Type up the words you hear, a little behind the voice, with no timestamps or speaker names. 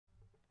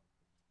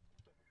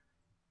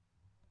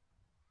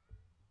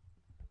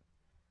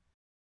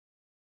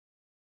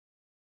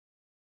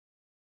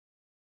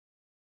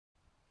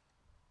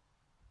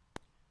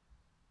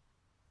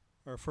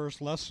Our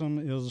first lesson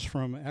is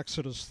from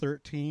Exodus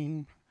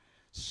 13,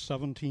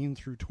 17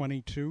 through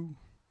 22.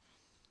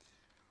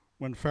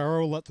 When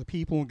Pharaoh let the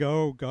people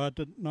go, God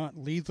did not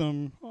lead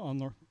them on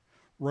the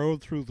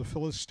road through the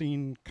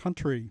Philistine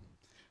country,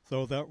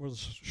 though that was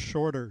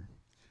shorter.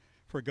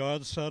 For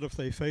God said if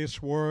they face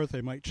war,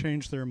 they might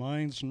change their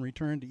minds and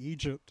return to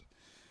Egypt.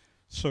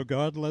 So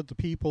God led the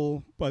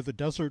people by the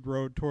desert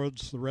road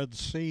towards the Red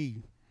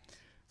Sea.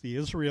 The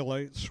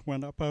Israelites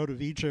went up out of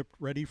Egypt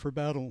ready for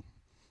battle.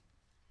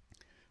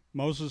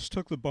 Moses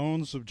took the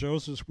bones of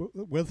Joseph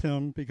with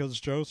him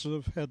because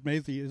Joseph had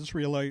made the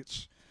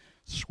Israelites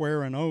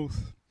swear an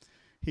oath.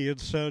 He had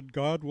said,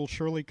 God will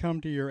surely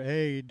come to your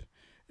aid,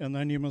 and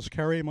then you must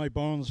carry my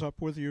bones up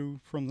with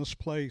you from this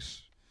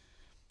place.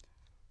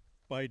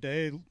 By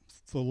day,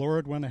 the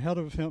Lord went ahead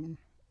of him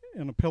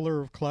in a pillar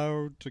of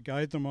cloud to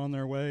guide them on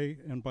their way,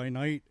 and by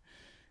night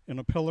in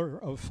a pillar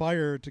of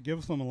fire to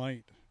give them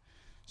light,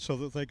 so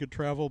that they could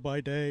travel by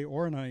day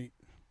or night.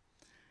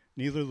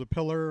 Neither the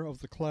pillar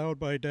of the cloud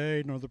by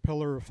day nor the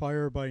pillar of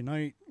fire by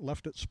night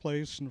left its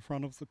place in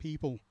front of the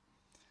people.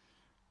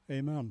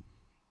 Amen.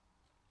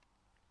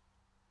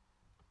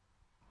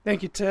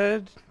 Thank you,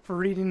 Ted, for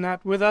reading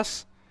that with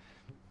us.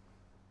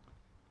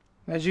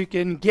 As you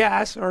can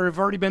guess, or have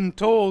already been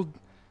told,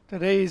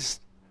 today's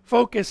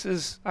focus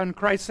is on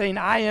Christ saying,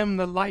 I am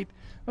the light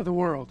of the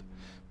world.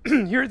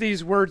 Hear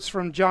these words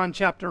from John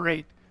chapter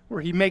 8,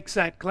 where he makes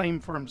that claim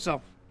for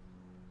himself.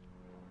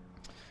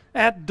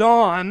 At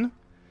dawn,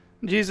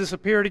 Jesus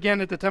appeared again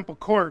at the temple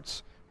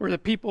courts, where the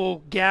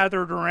people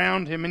gathered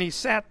around him, and he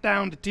sat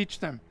down to teach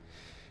them.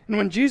 And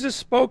when Jesus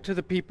spoke to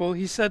the people,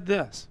 he said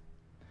this,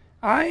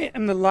 I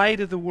am the light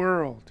of the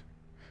world.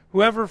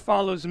 Whoever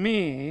follows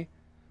me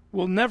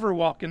will never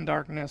walk in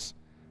darkness,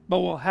 but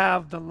will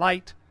have the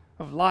light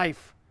of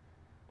life.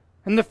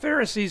 And the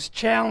Pharisees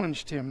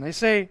challenged him. They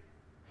say,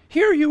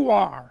 here you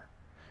are,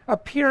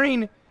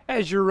 appearing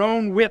as your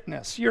own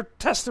witness. Your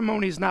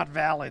testimony is not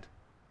valid.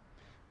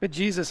 But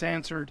Jesus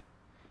answered,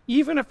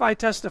 even if I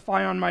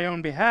testify on my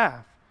own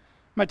behalf,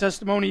 my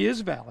testimony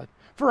is valid.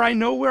 For I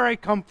know where I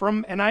come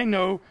from and I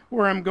know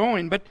where I'm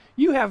going. But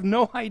you have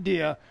no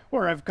idea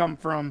where I've come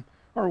from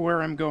or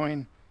where I'm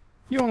going.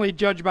 You only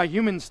judge by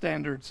human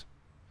standards.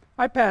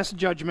 I pass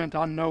judgment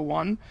on no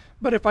one,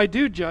 but if I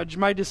do judge,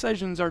 my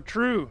decisions are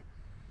true.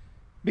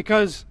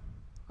 Because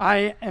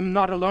I am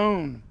not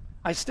alone.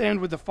 I stand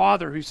with the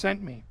Father who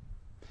sent me.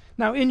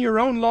 Now in your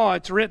own law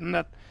it's written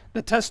that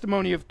the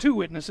testimony of two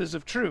witnesses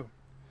is true.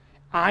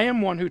 I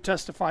am one who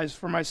testifies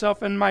for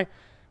myself, and my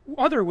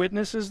other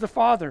witness is the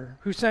Father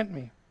who sent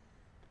me.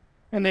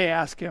 And they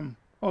ask him,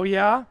 oh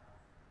yeah?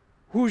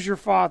 Who's your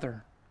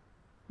father?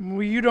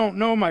 Well, you don't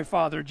know my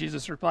Father,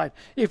 Jesus replied.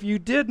 If you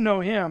did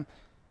know him,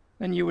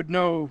 then you would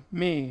know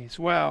me as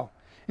well.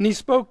 And he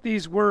spoke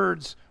these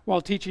words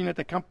while teaching at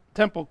the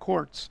temple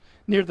courts,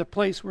 near the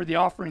place where the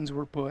offerings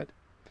were put.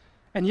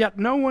 And yet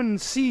no one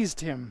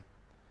seized him,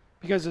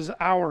 because his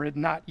hour had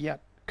not yet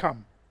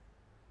come.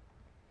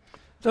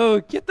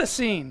 So get the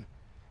scene.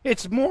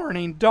 It's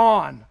morning,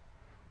 dawn,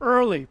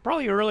 early,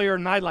 probably earlier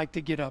than I'd like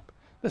to get up.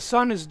 The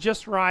sun is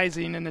just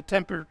rising in the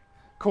temple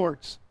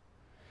courts.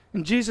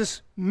 And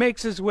Jesus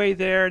makes his way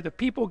there. The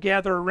people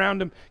gather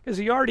around him because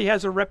he already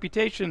has a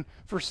reputation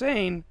for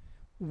saying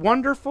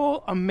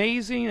wonderful,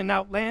 amazing, and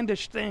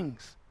outlandish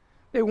things.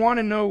 They want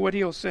to know what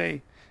he'll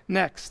say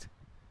next.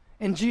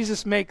 And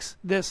Jesus makes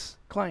this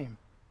claim.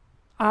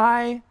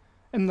 I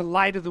am the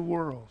light of the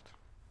world.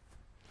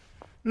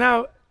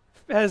 Now,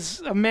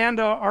 as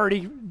Amanda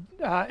already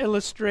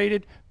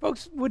illustrated,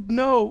 folks would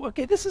know,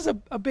 okay, this is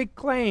a big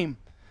claim.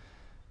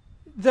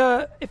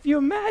 If you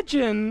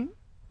imagine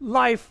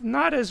life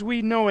not as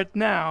we know it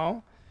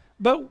now,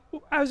 but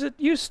as it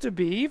used to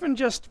be, even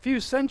just a few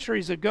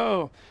centuries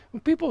ago,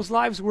 when people's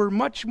lives were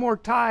much more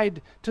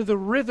tied to the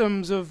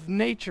rhythms of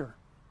nature,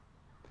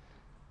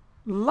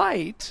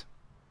 light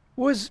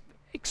was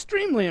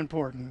extremely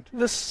important.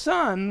 The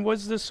sun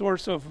was the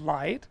source of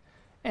light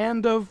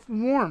and of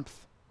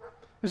warmth.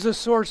 It was a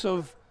source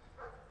of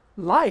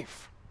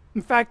life.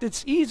 In fact,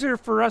 it's easier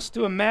for us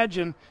to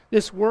imagine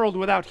this world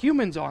without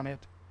humans on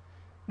it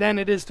than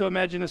it is to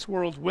imagine this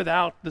world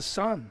without the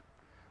sun,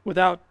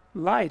 without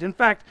light. In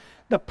fact,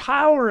 the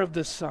power of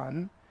the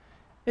sun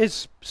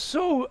is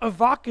so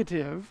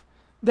evocative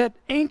that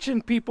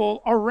ancient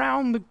people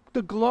around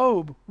the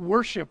globe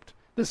worshipped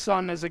the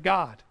sun as a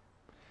god.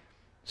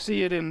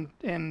 See it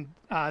in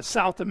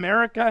South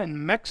America,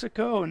 in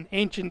Mexico, in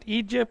ancient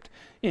Egypt,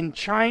 in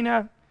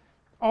China,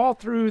 all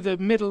through the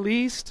Middle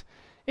East.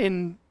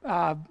 In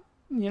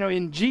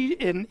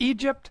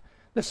Egypt,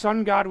 the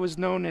sun god was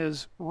known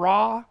as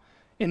Ra.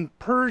 In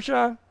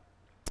Persia,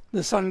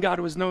 the sun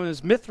god was known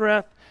as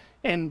Mithra.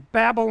 In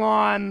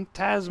Babylon,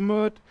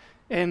 Tasmut.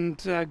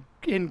 And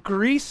in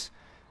Greece,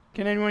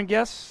 can anyone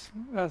guess?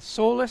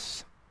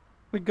 Solus,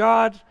 the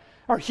god,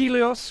 or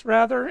Helios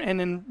rather. And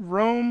in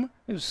Rome,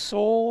 it was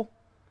Sol.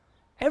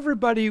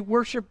 Everybody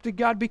worshipped the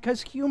god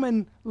because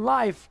human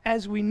life,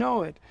 as we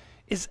know it,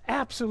 is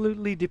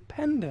absolutely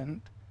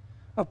dependent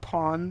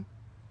upon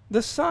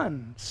the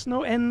sun,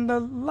 snow, and the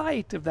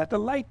light of that, the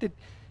light that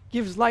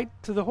gives light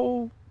to the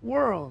whole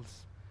world.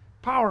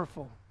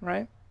 Powerful,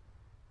 right?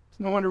 It's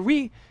no wonder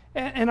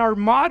in our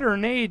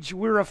modern age,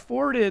 we're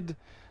afforded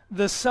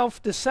the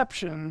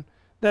self-deception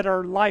that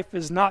our life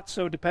is not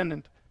so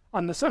dependent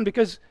on the sun,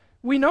 because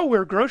we know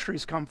where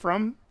groceries come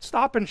from,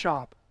 Stop and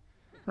Shop,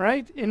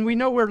 right? And we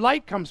know where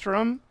light comes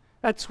from,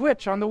 that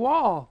switch on the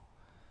wall.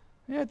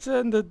 It's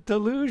the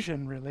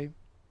delusion, really.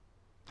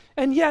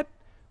 And yet,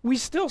 we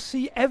still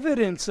see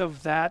evidence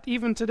of that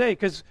even today,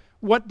 because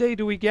what day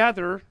do we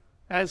gather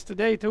as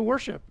today to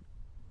worship?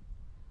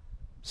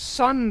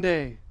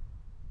 Sunday.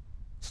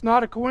 It's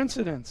not a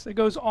coincidence. It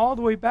goes all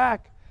the way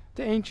back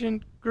to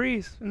ancient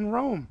Greece and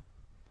Rome.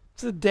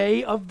 It's the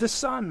day of the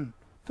sun,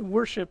 to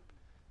worship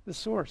the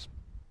source.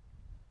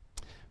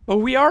 But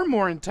we are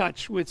more in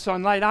touch with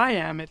sunlight. I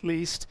am, at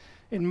least,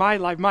 in my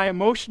life. My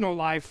emotional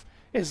life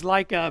is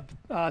like a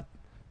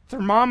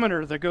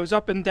thermometer that goes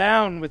up and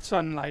down with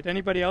sunlight.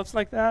 Anybody else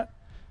like that?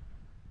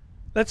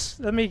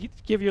 Let me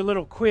give you a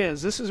little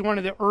quiz. This is one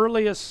of the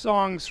earliest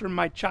songs from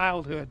my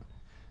childhood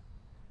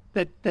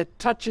that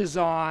touches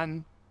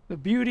on the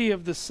beauty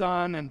of the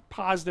sun and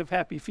positive,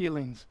 happy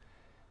feelings.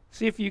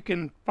 See if you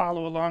can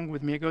follow along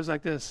with me. It goes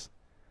like this.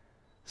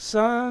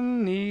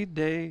 Sunny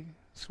day,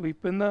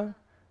 sweeping the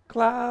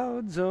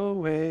clouds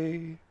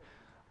away,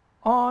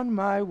 on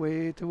my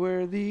way to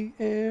where the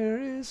air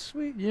is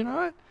sweet. You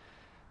know it?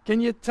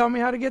 Can you tell me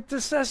how to get to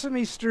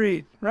Sesame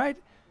Street, right?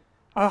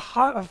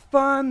 A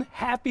fun,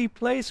 happy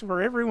place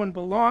where everyone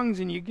belongs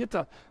and you get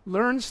to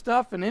learn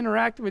stuff and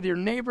interact with your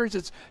neighbors.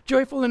 It's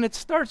joyful, and it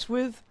starts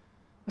with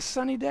a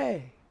sunny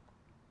day.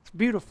 It's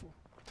beautiful.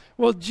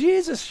 Well,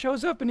 Jesus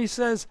shows up and he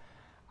says,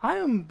 I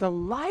am the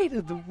light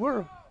of the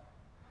world.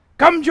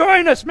 Come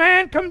join us,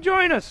 man. Come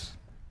join us.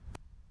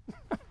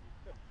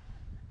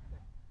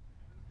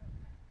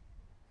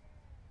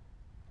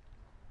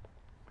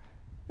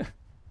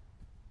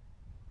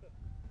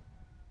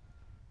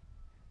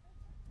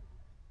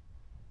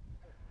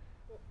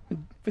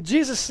 But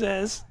Jesus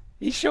says,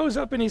 he shows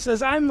up and he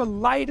says, I'm the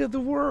light of the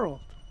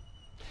world.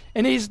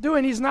 And he's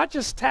not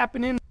just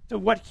tapping into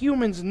what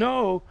humans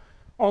know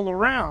all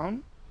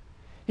around,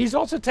 he's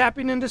also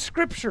tapping into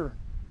Scripture.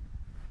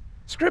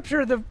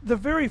 Scripture, the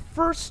very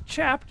first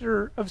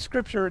chapter of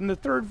Scripture, in the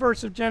 3rd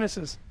verse of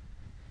Genesis,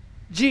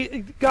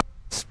 God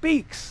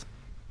speaks.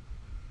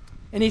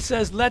 And he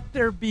says, let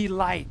there be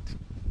light.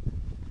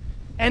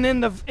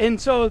 And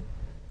so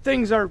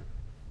things are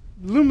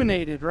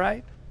illuminated,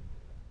 right?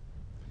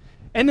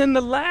 And in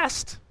the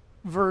last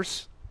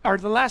verse, or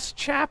the last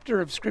chapter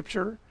of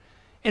Scripture,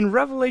 in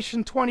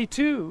Revelation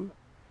 22,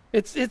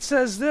 it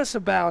says this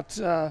about,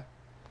 let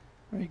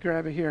me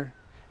grab it here.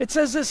 It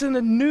says this, in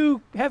the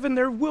new heaven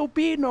there will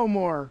be no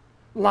more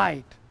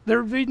light.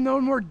 There will be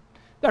no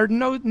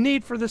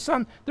need for the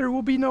sun. There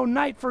will be no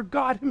night, for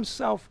God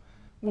himself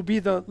will be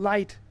the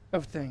light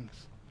of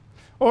things.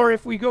 Or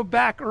if we go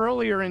back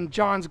earlier in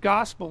John's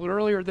Gospel,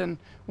 earlier than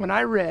when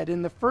I read,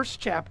 in the 1st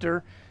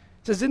chapter,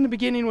 it says, in the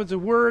beginning was the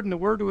Word, and the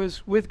Word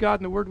was with God,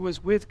 and the Word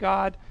was with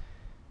God.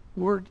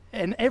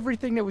 And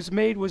everything that was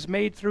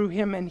made through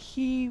him, and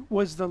he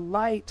was the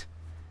light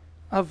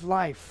of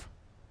life.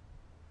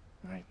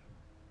 Right?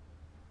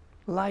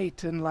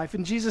 Light and life.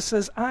 And Jesus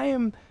says, I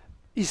am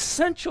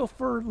essential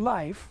for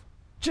life,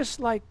 just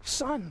like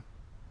sun,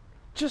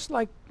 just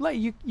like light.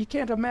 You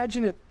can't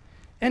imagine it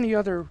any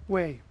other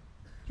way.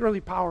 It's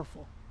really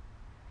powerful.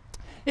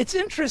 It's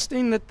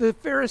interesting that the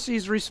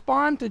Pharisees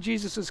respond to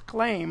Jesus'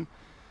 claim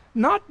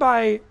not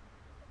by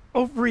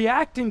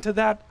reacting to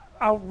that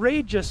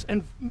outrageous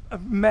and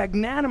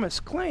magnanimous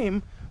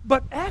claim,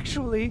 but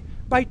actually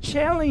by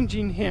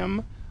challenging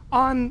him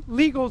on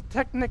legal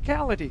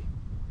technicality.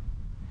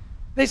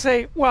 They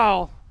say,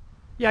 well,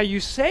 yeah, you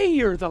say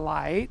you're the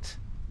light,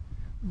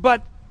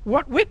 but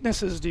what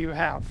witnesses do you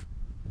have?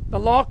 The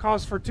law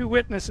calls for 2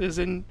 witnesses,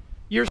 and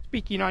you're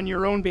speaking on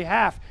your own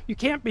behalf. You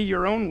can't be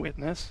your own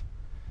witness.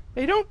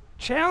 They don't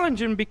challenge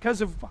him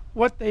because of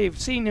what they've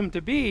seen him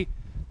to be.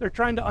 They're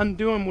trying to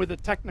undo him with a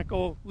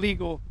technical,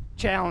 legal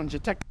challenge, a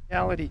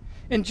technicality.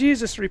 And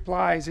Jesus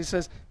replies, he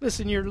says,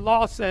 listen, your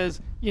law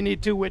says you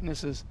need 2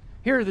 witnesses.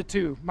 Here are the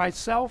 2,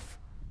 myself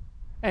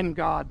and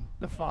God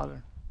the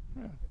Father.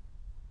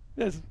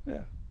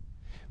 Yeah.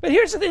 But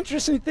here's the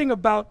interesting thing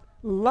about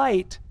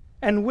light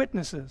and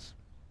witnesses.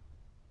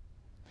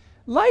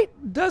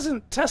 Light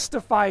doesn't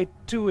testify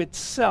to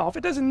itself.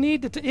 It doesn't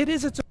need to. It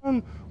is its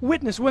own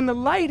witness. When the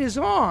light is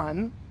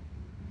on,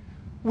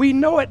 we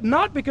know it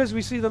not because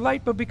we see the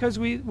light, but because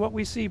what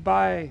we see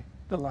by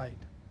the light.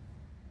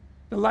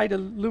 The light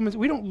illumines.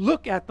 We don't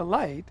look at the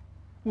light.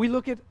 We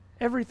look at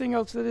everything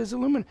else that is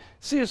illuminated.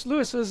 C.S.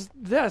 Lewis says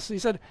this. He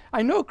said,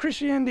 I know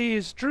Christianity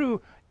is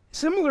true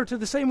similar to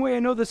the same way I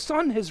know the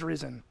sun has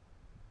risen.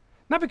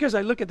 Not because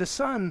I look at the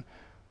sun,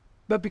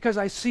 but because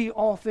I see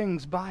all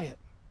things by it.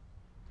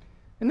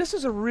 And this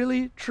is a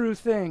really true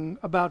thing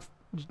about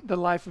the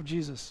life of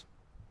Jesus.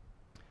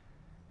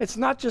 It's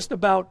not just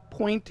about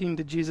pointing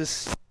to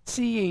Jesus,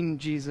 seeing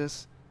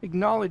Jesus,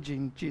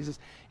 acknowledging Jesus.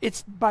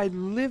 It's by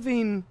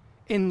living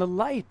in the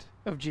light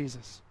of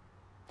Jesus.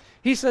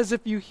 He says,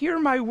 if you hear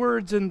my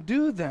words and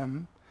do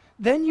them,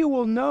 then you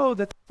will know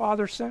that the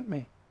Father sent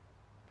me.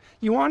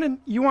 You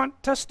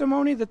want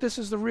testimony that this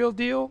is the real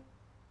deal?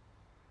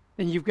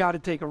 Then you've got to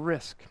take a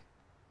risk.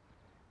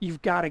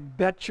 You've got to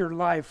bet your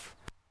life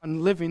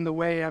on living the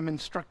way I'm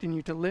instructing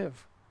you to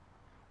live.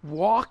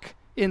 Walk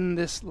in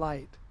this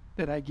light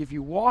that I give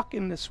you. Walk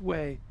in this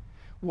way.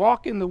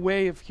 Walk in the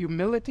way of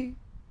humility,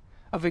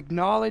 of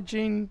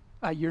acknowledging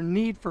your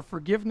need for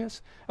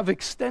forgiveness, of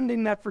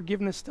extending that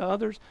forgiveness to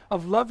others,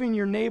 of loving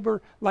your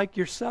neighbor like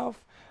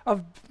yourself,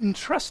 of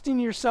entrusting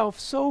yourself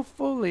so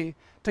fully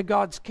to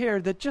God's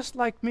care that just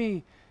like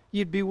me,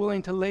 you'd be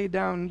willing to lay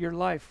down your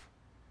life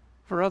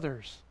for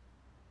others.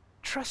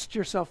 Trust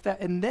yourself that,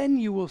 and then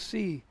you will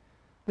see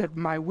that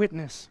my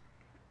witness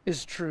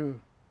is true.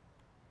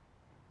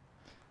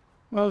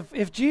 Well,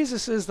 if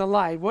Jesus is the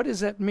light, what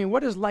does that mean?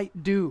 What does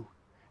light do?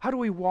 How do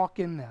we walk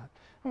in that?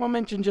 I want to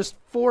mention just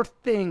 4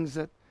 things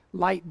that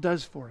light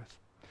does for us.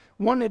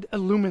 1, it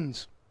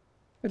illumines.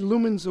 It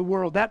illumines the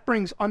world. That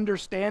brings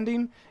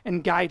understanding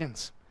and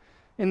guidance.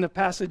 In the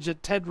passage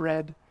that Ted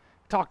read,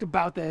 talked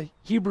about the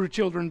Hebrew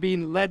children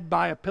being led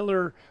by a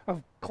pillar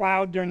of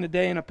cloud during the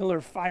day and a pillar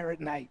of fire at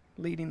night,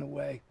 leading the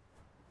way.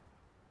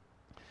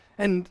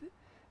 And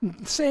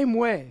the same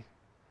way,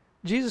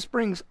 Jesus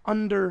brings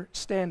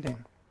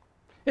understanding.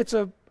 It's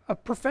a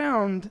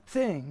profound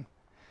thing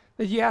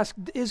that you ask,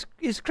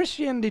 is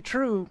Christianity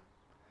true?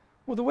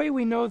 Well, the way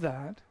we know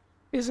that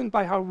isn't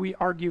by how we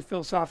argue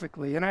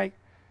philosophically. And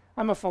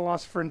I'm a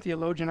philosopher and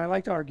theologian. I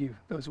like to argue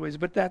those ways,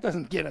 but that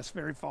doesn't get us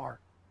very far.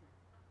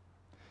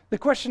 The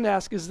question to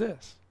ask is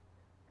this: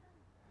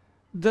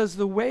 does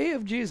the way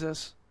of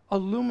Jesus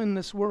illumine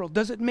this world?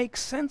 Does it make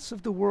sense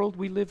of the world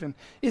we live in?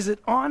 Is it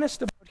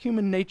honest about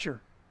human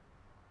nature?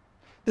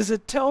 Does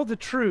it tell the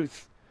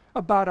truth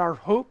about our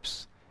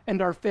hopes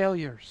and our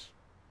failures?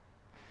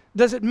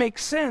 Does it make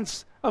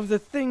sense of the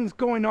things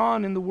going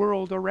on in the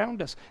world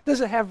around us? Does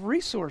it have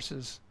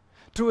resources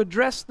to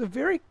address the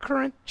very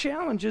current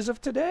challenges of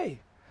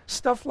today?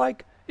 Stuff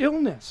like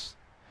illness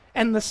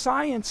and the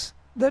science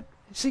that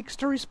seeks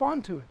to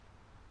respond to it.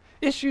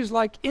 Issues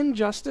like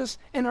injustice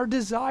and our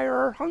desire,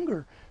 our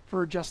hunger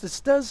for justice.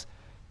 Does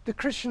the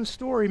Christian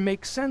story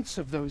make sense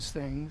of those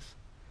things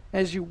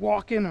as you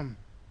walk in them?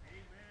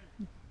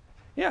 Amen.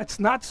 Yeah, it's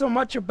not so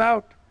much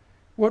about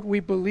what we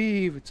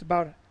believe, it's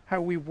about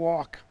how we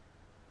walk.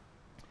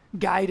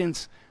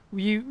 Guidance.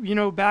 You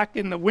know, back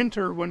in the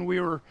winter when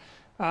we were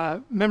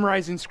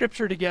memorizing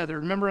scripture together,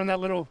 remember on that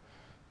little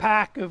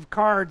pack of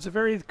cards, the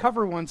very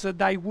cover one said,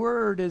 "Thy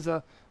word is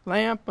a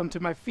lamp unto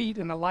my feet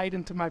and a light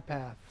unto my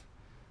path."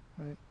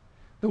 Right?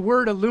 The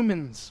word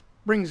illumines,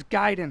 brings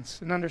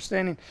guidance and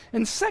understanding.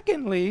 And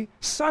secondly,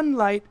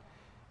 sunlight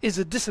is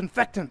a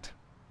disinfectant.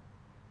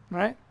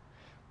 Right?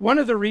 One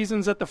of the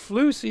reasons that the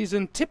flu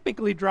season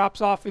typically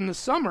drops off in the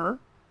summer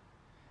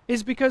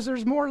is because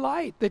there's more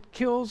light that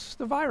kills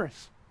the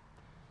virus.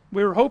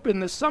 We were hoping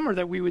this summer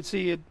that we would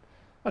see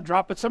a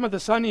drop at some of the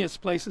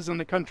sunniest places in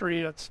the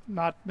country. That's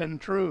not been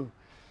true.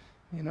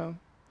 You know,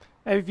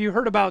 have you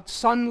heard about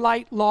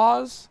sunlight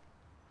laws?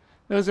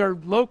 Those are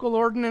local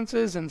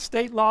ordinances and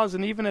state laws,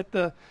 and even at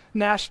the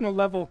national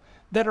level,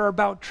 that are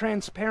about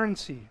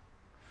transparency,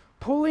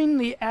 pulling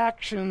the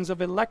actions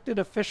of elected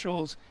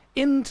officials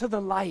into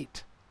the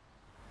light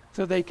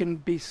so they can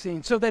be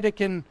seen, so that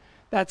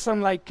that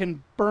sunlight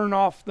can burn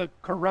off the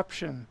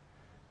corruption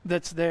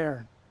that's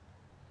there.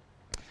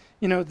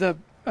 You know, the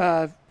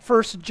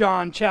 1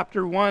 John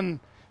chapter 1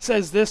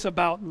 says this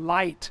about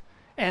light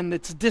and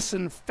its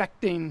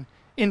disinfecting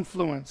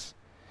influence.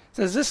 It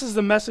says, this is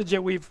the message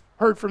that we've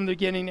heard from the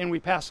beginning and we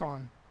pass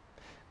on.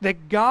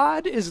 That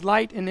God is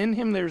light and in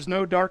him there's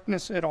no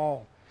darkness at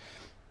all.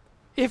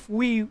 If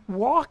we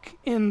walk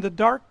in the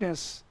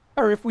darkness,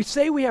 or if we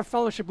say we have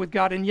fellowship with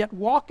God and yet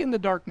walk in the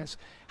darkness,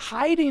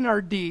 hiding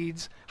our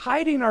deeds,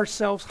 hiding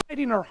ourselves,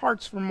 hiding our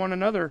hearts from one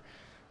another,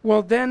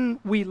 well, then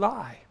we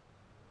lie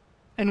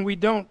and we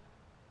don't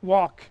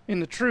walk in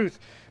the truth.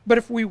 But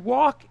if we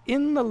walk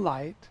in the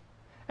light,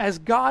 as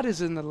God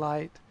is in the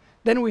light,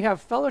 then we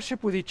have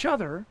fellowship with each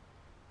other,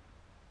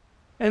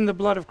 and the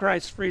blood of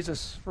Christ frees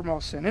us from all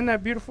sin. Isn't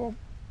that beautiful?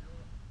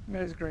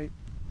 That is great.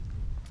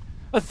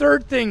 A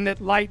third thing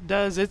that light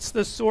does, it's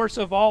the source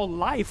of all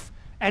life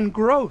and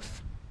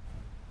growth.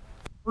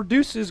 It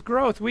produces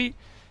growth.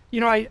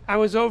 I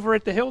was over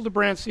at the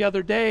Hildebrands the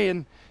other day,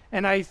 and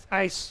I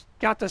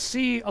got to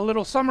see a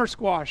little summer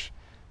squash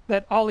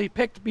that Ollie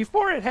picked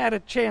before it had a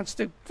chance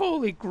to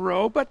fully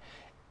grow. But,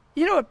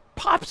 it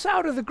pops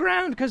out of the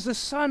ground because the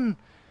sun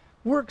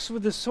works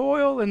with the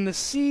soil and the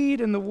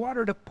seed and the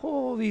water to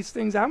pull these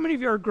things. How many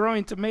of you are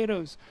growing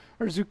tomatoes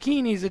or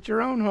zucchinis at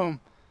your own home?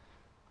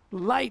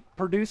 Light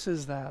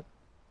produces that.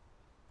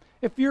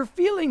 If you're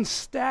feeling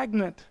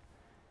stagnant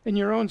in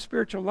your own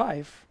spiritual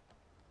life,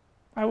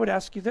 I would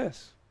ask you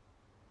this: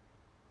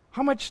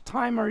 how much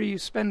time are you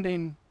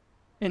spending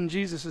in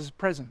Jesus'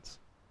 presence?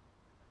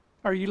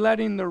 Are you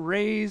letting the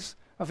rays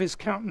of his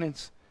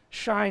countenance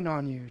shine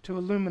on you, to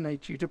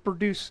illuminate you, to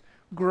produce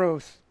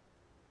growth?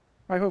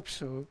 I hope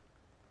so.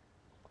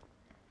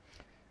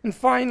 And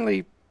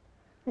finally,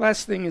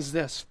 last thing is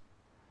this.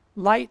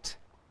 Light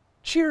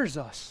cheers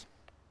us.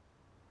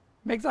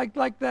 Makes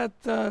like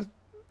that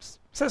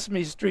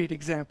Sesame Street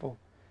example.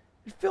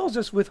 It fills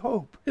us with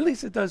hope. At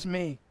least it does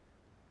me.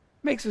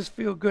 Makes us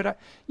feel good.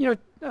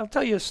 I'll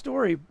tell you a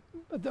story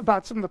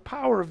about some of the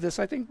power of this.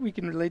 I think we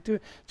can relate to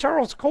it.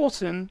 Charles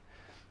Colson,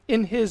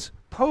 in his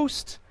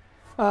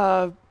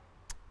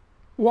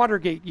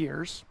Watergate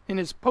years, in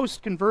his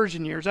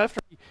post-conversion years, after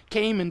he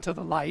came into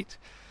the light,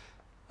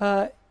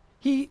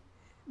 he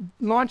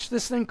launched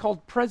this thing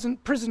called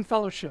Prison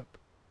Fellowship.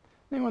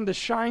 They wanted to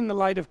shine the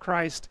light of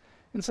Christ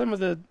in some of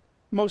the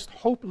most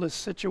hopeless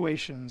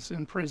situations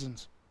in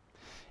prisons.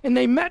 And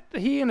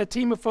he and a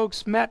team of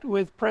folks met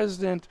with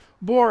President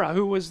Bora,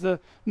 who was the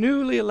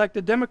newly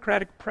elected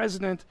Democratic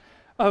president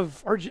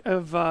of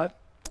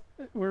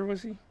where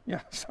was he?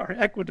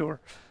 Ecuador.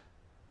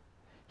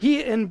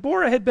 He and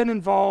Bora had been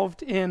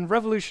involved in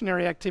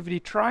revolutionary activity,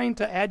 trying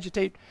to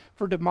agitate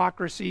for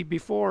democracy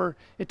before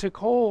it took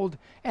hold.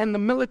 And in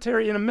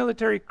a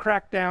military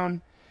crackdown,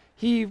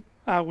 he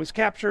was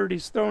captured.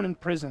 He's thrown in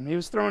prison. He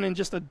was thrown in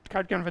just a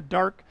kind of a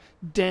dark,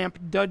 damp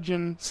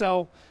dungeon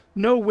cell,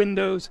 no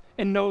windows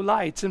and no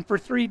lights. And for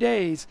 3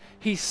 days,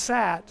 he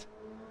sat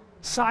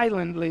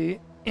silently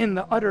in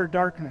the utter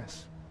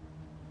darkness.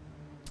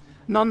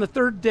 And on the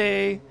third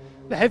day,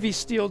 the heavy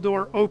steel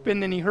door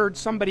opened and he heard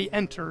somebody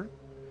enter.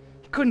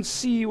 He couldn't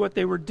see what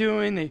they were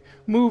doing. They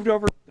moved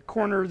over to the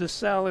corner of the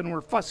cell and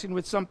were fussing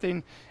with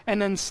something,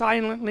 and then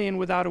silently and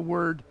without a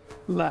word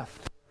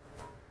left.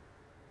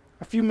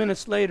 A few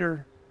minutes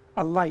later,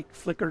 a light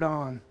flickered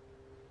on.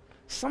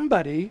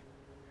 Somebody,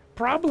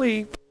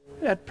 probably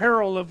at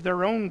peril of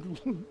their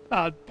own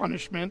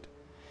punishment,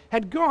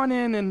 had gone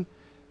in and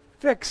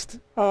fixed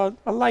a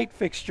light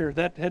fixture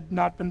that had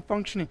not been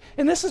functioning.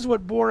 And this is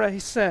what Bora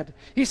said.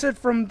 He said,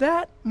 "From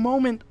that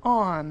moment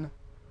on,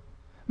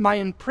 my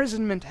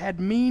imprisonment had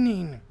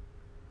meaning,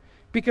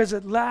 because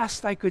at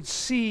last I could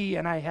see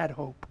and I had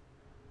hope."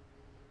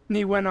 And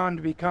he went on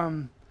to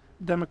become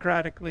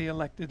democratically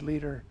elected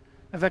leader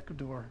of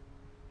Ecuador.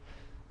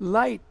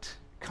 Light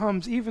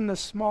comes, even the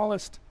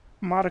smallest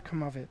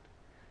modicum of it,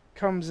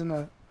 comes in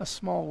a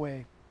small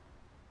way.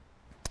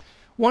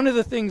 One of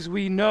the things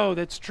we know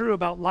that's true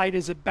about light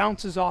is it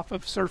bounces off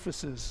of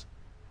surfaces.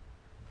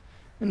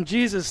 And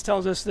Jesus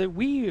tells us that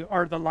we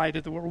are the light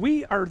of the world.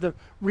 We are the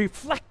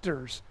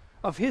reflectors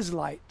of his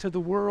light to the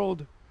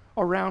world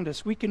around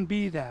us. We can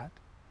be that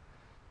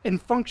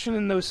and function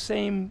in those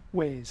same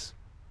ways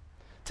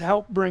to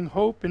help bring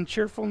hope and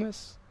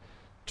cheerfulness,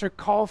 to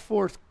call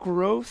forth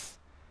growth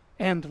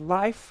and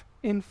life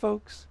in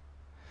folks,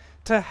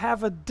 to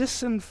have a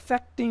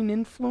disinfecting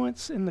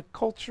influence in the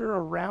culture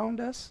around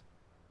us,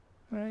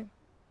 right?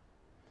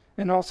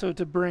 And also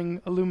to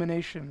bring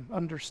illumination,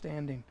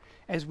 understanding,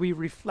 as we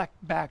reflect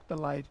back the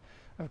light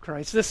of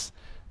Christ. This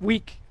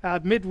week,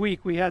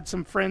 midweek, we had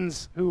some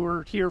friends who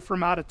were here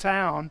from out of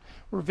town,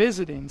 were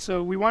visiting.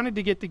 So we wanted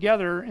to get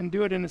together and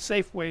do it in a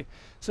safe way.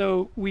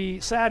 So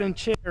we sat in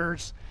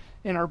chairs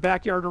in our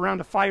backyard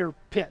around a fire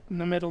pit in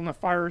the middle, and the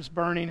fire is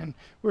burning, and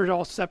we were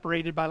all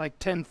separated by like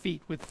 10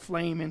 feet with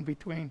flame in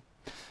between.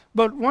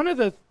 But one of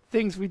the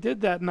things we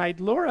did that night,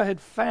 Laura had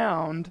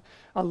found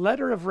a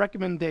letter of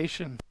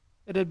recommendation.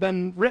 It had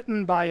been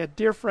written by a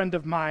dear friend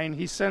of mine.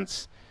 He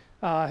since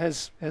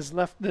has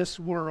left this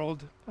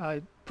world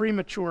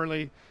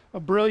prematurely, a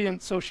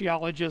brilliant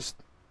sociologist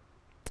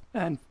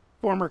and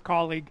former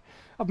colleague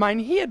of mine.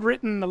 He had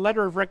written a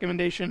letter of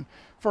recommendation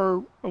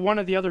for one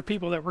of the other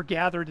people that were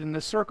gathered in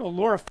the circle.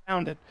 Laura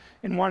found it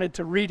and wanted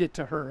to read it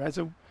to her as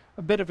a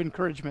bit of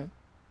encouragement.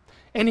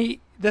 And he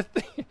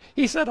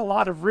said a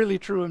lot of really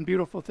true and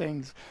beautiful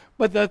things.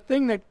 But the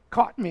thing that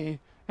caught me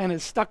and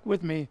has stuck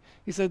with me,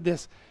 he said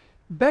this: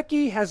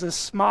 "Becky has a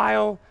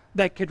smile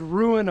that could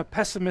ruin a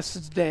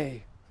pessimist's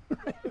day."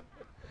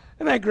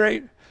 Isn't that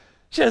great?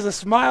 She has a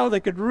smile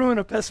that could ruin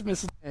a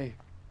pessimist's day.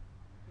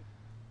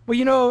 Well,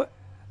 you know,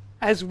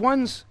 as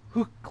ones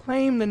who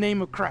claim the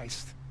name of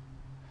Christ,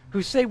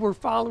 who say we're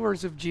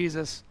followers of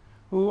Jesus,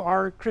 who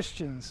are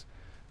Christians,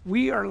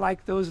 we are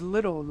like those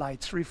little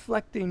lights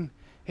reflecting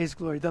his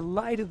glory, the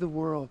light of the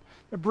world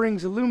that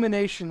brings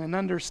illumination and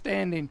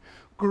understanding,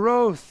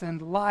 growth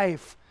and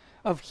life,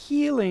 of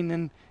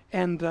healing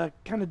and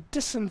kind of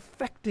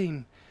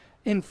disinfecting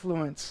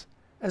influence,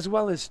 as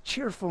well as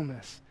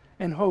cheerfulness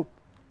and hope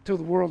to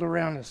the world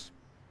around us.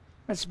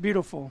 That's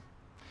beautiful.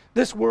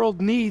 This world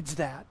needs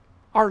that.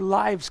 Our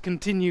lives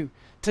continue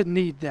to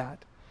need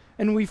that.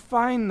 And we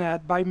find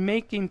that by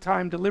making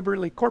time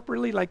deliberately,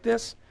 corporately like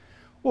this,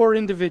 or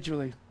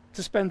individually,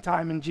 to spend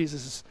time in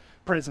Jesus'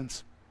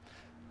 presence.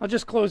 I'll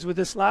just close with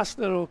this last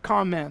little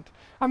comment.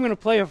 I'm going to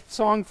play a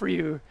song for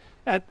you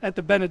at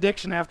the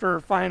benediction after our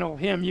final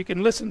hymn. You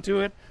can listen to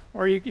it,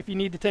 or if you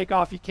need to take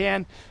off, you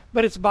can.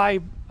 But it's by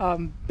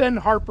Ben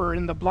Harper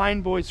and the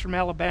Blind Boys from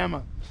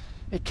Alabama.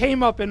 It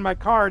came up in my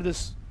car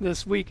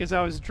this week as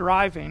I was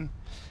driving,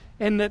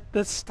 and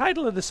the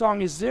title of the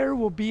song is "There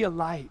Will Be a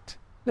Light."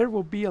 There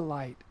will be a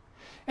light.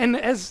 And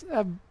as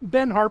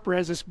Ben Harper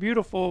has this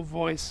beautiful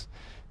voice,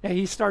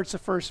 he starts the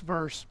first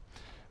verse.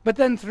 But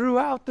then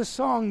throughout the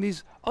song,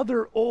 these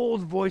other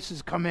old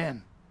voices come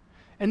in.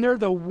 And they're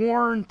the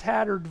worn,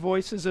 tattered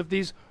voices of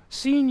these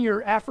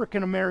senior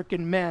African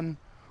American men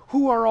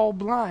who are all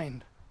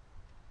blind.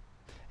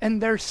 And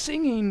they're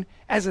singing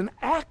as an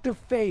act of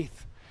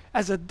faith,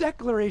 as a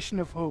declaration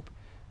of hope.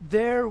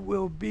 There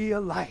will be a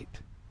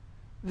light.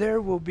 There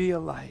will be a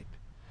light.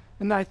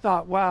 And I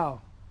thought,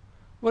 wow,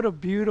 what a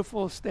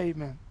beautiful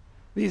statement.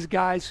 These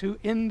guys who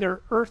in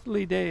their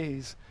earthly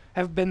days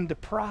have been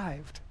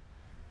deprived,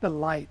 the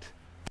light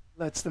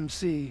lets them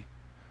see.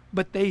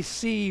 But they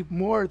see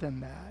more than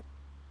that,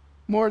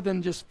 more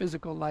than just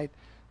physical light.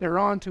 They're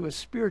on to a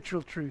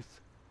spiritual truth.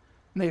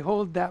 And they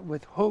hold that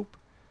with hope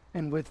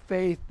and with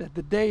faith that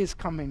the day is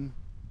coming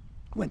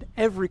when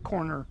every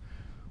corner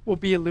will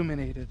be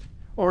illuminated.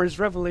 Or as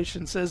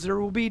Revelation says, there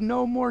will be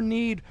no more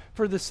need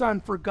for the sun,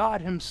 for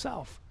God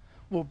himself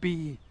will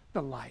be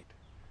the light.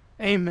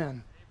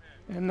 Amen.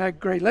 Isn't that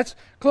great? Let's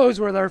close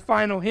with our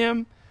final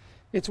hymn.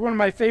 It's one of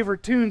my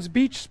favorite tunes,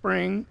 Beach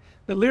Spring.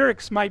 The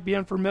lyrics might be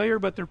unfamiliar,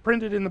 but they're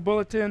printed in the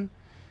bulletin.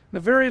 The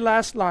very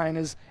last line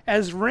is,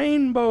 as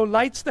rainbow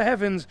lights the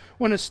heavens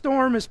when a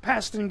storm is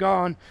past and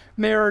gone,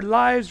 may our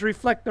lives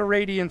reflect the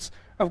radiance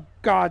of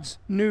God's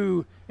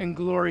new and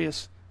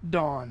glorious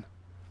dawn.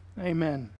 Amen.